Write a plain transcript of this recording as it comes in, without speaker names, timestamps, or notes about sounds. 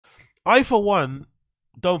I, for one,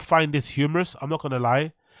 don't find this humorous. I'm not going to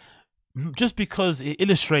lie. Just because it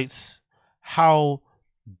illustrates how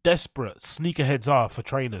desperate sneakerheads are for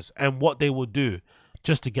trainers and what they will do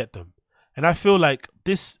just to get them. And I feel like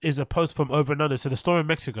this is a post from Over and Under. So the store in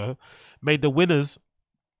Mexico made the winners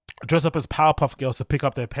dress up as Powerpuff Girls to pick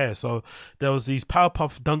up their pair. So there was these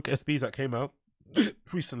Powerpuff Dunk SBs that came out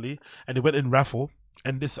recently, and they went in raffle.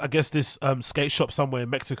 And this, I guess, this skate shop somewhere in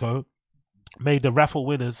Mexico made the raffle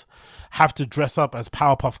winners have to dress up as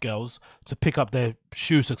Powerpuff Girls to pick up their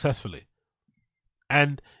shoes successfully.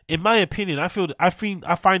 And in my opinion, I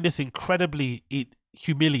find this incredibly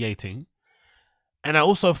humiliating, and I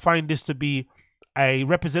also find this to be a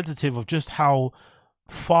representative of just how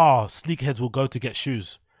far sneakerheads will go to get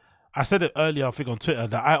shoes. I said it earlier, I think on Twitter,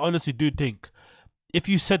 that I honestly do think if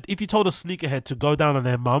you told a sneakerhead to go down on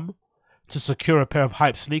their mum to secure a pair of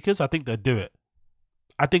hype sneakers, I think they'd do it.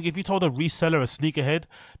 I think if you told a reseller, a sneakerhead,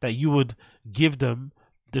 that you would give them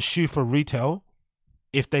the shoe for retail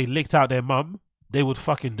if they licked out their mum, they would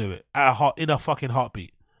fucking do it in a fucking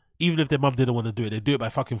heartbeat. Even if their mum didn't want to do it, they'd do it by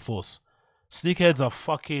fucking force. Sneakerheads are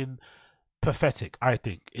fucking pathetic, I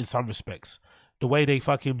think, in some respects. The way they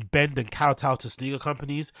fucking bend and kowtow to sneaker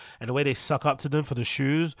companies, and the way they suck up to them for the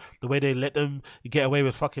shoes, the way they let them get away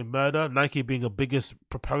with fucking murder, Nike being a biggest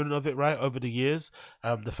proponent of it, right, over the years.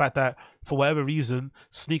 The fact that, for whatever reason,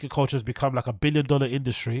 sneaker culture has become like $1 billion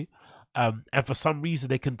industry, and for some reason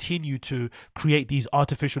they continue to create these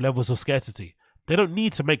artificial levels of scarcity. They don't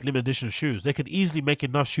need to make limited edition shoes. They could easily make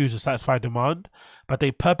enough shoes to satisfy demand, but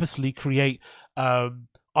they purposely create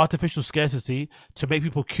artificial scarcity to make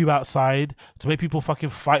people queue outside, to make people fucking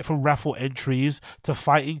fight for raffle entries, to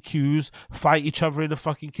fight in queues, fight each other in the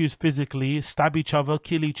fucking queues physically, stab each other,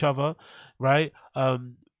 kill each other, right?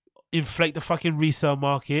 Inflate the fucking resale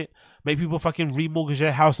market, make people fucking remortgage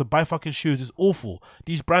their house and buy fucking shoes. It's awful.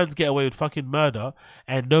 These brands get away with fucking murder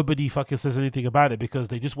and nobody fucking says anything about it because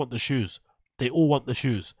they just want the shoes. They all want the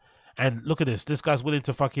shoes. And look at this. This guy's willing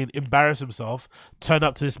to fucking embarrass himself, turn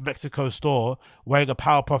up to this Mexico store wearing a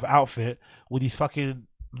Powerpuff outfit with his fucking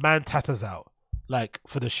man tatters out, like,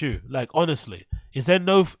 for the shoe. Like, honestly,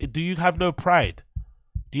 do you have no pride?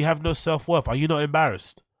 Do you have no self-worth? Are you not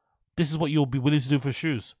embarrassed? This is what you'll be willing to do for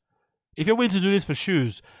shoes. If you're willing to do this for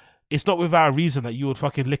shoes, it's not without a reason that you would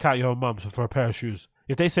fucking lick out your mum for a pair of shoes.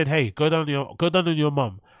 If they said, hey, go down on your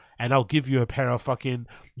mum, and I'll give you a pair of fucking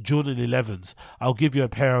Jordan 11s. I'll give you a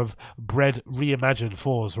pair of Bread Reimagined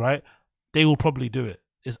 4s, right? They will probably do it.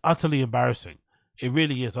 It's utterly embarrassing. It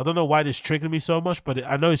really is. I don't know why this triggered me so much, but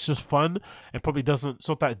I know it's just fun and probably it's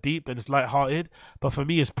not that deep and it's lighthearted. But for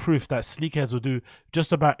me, it's proof that sneakerheads will do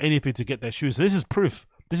just about anything to get their shoes. And this is proof.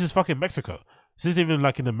 This is fucking Mexico. This isn't even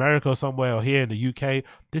like in America or somewhere or here in the UK.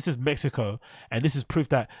 This is Mexico. And this is proof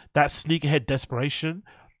that sneakerhead desperation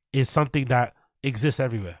is something that exists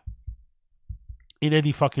everywhere. In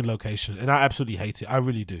any fucking location. And I absolutely hate it. I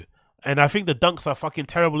really do. And I think the dunks are fucking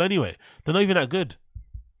terrible anyway. They're not even that good.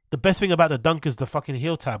 The best thing about the dunk is the fucking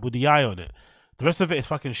heel tab with the eye on it. The rest of it is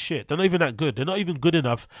fucking shit. They're not even that good. They're not even good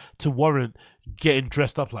enough to warrant getting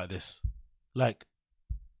dressed up like this. Like,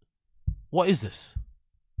 what is this?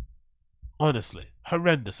 Honestly.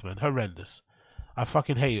 Horrendous, man. Horrendous. I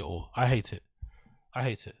fucking hate it all. I hate it. I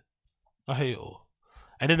hate it. I hate it all.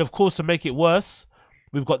 And then, of course, to make it worse,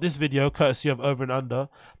 we've got this video, courtesy of Over and Under,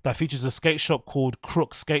 that features a skate shop called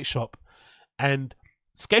Crook Skate Shop. And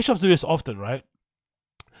skate shops do this often, right?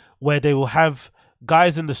 Where they will have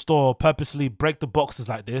guys in the store purposely break the boxes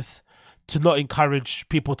like this to not encourage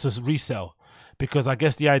people to resell. Because I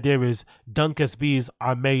guess the idea is Dunk SBs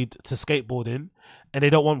are made to skateboard in and they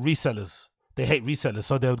don't want resellers. They hate resellers.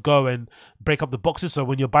 So they'll go and break up the boxes. So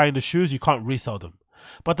when you're buying the shoes, you can't resell them.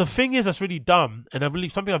 But the thing is that's really dumb, and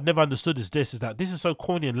something I've never understood is that this is so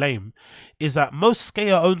corny and lame, is that most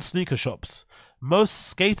skater-owned sneaker shops, most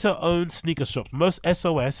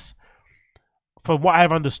SOS, from what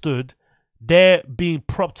I've understood, they're being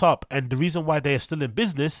propped up, and the reason why they're still in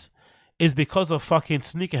business is because of fucking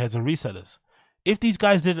sneakerheads and resellers. If these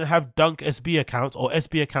guys didn't have Dunk SB accounts or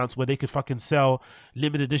SB accounts where they could fucking sell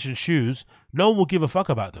limited edition shoes, no one will give a fuck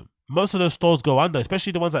about them. Most of those stores go under,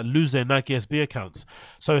 especially the ones that lose their Nike SB accounts.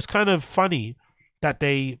 So it's kind of funny that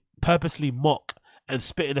they purposely mock and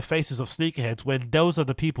spit in the faces of sneakerheads when those are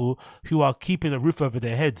the people who are keeping a roof over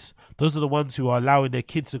their heads. Those are the ones who are allowing their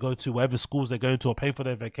kids to go to whatever schools they're going to or pay for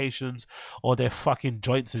their vacations or their fucking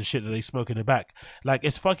joints and shit that they smoke in the back. Like,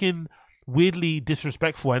 it's fucking weirdly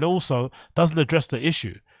disrespectful and also doesn't address the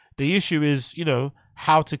issue. The issue is, you know,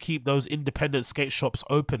 how to keep those independent skate shops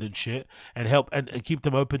open and shit, and help and keep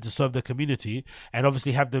them open to serve the community, and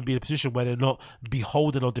obviously have them be in a position where they're not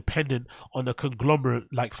beholden or dependent on a conglomerate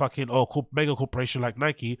like fucking or mega corporation like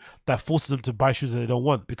Nike that forces them to buy shoes that they don't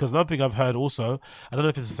want. Because another thing I've heard also, I don't know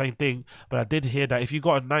if it's the same thing, but I did hear that if you've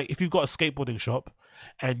got a skateboarding shop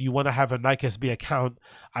and you want to have a Nike SB account,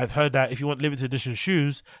 I've heard that if you want limited edition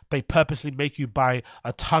shoes, they purposely make you buy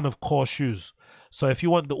a ton of core shoes. So if you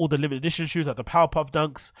want all the limited edition shoes like the Powerpuff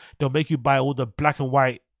Dunks, they'll make you buy all the black and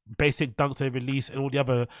white basic Dunks they release and all the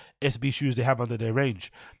other SB shoes they have under their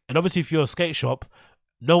range. And obviously if you're a skate shop,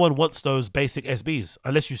 no one wants those basic SBs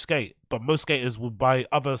unless you skate. But most skaters will buy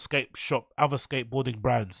other skateboarding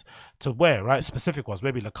brands to wear, right? Specific ones,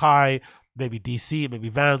 maybe Lakai, maybe DC, maybe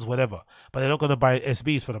Vans, whatever. But they're not going to buy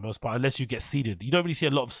SBs for the most part unless you get seeded. You don't really see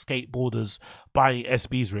a lot of skateboarders buying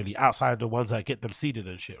SBs really outside of the ones that get them seeded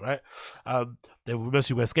and shit, right? They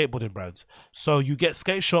mostly wear skateboarding brands. So you get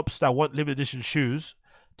skate shops that want limited edition shoes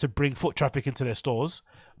to bring foot traffic into their stores,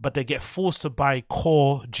 but they get forced to buy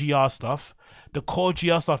core GR stuff. The core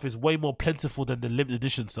GR stuff is way more plentiful than the limited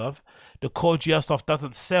edition stuff. The core GR stuff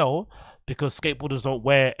doesn't sell because skateboarders don't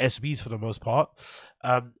wear SBs for the most part.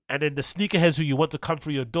 And then the sneakerheads who you want to come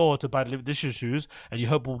through your door to buy the limited edition shoes and you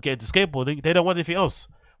hope will get into skateboarding, they don't want anything else.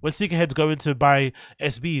 When sneakerheads go in to buy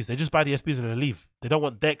SBs, they just buy the SBs and they leave. They don't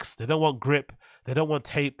want decks. They don't want grip. They don't want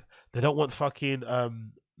tape. They don't want fucking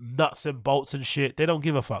nuts and bolts and shit. They don't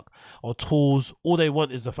give a fuck. Or tools. All they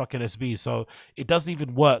want is the fucking SB. So it doesn't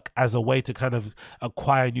even work as a way to kind of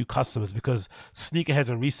acquire new customers because sneakerheads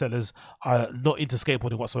and resellers are not into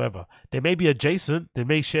skateboarding whatsoever. They may be adjacent. They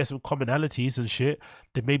may share some commonalities and shit.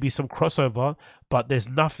 There may be some crossover, but there's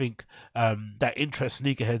nothing that interests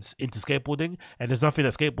sneakerheads into skateboarding, and there's nothing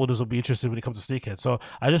that skateboarders will be interested in when it comes to sneakerheads. So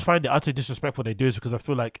I just find it utterly disrespectful they do this because I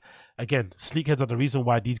feel like, again, sneakerheads are the reason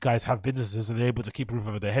why these guys have businesses and they're able to keep a roof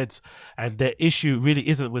over their heads. And their issue really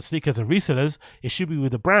isn't with sneakers and resellers, it should be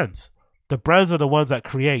with the brands. The brands are the ones that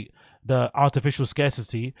create the artificial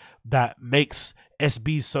scarcity that makes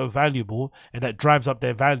SBs so valuable and that drives up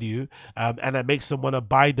their value and that makes them want to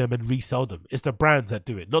buy them and resell them. It's the brands that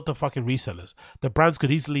do it, not the fucking resellers. The brands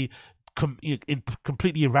could easily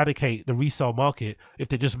completely eradicate the resale market if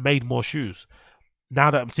they just made more shoes. Now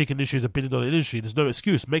that I'm seeking issues, a $1 billion industry, there's no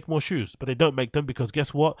excuse. Make more shoes. But they don't make them because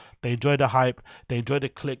guess what? They enjoy the hype. They enjoy the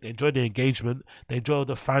click. They enjoy the engagement. They enjoy all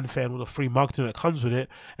the fanfare and all the free marketing that comes with it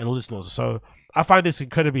and all this nonsense. So I find this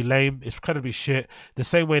incredibly lame. It's incredibly shit. The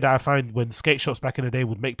same way that I find when skate shops back in the day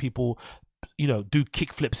would make people, you know, do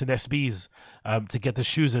kick flips and SBs to get the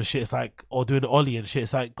shoes and shit. It's like, or doing ollie and shit.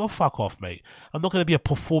 It's like, go fuck off, mate. I'm not going to be a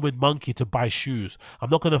performing monkey to buy shoes. I'm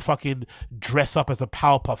not going to fucking dress up as a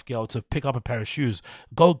Powerpuff Girl to pick up a pair of shoes.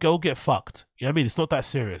 Go get fucked. You know what I mean? It's not that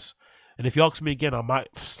serious. And if you ask me again, I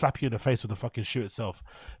might slap you in the face with the fucking shoe itself.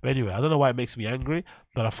 But anyway, I don't know why it makes me angry,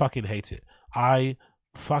 but I fucking hate it. I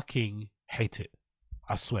fucking hate it.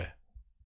 I swear.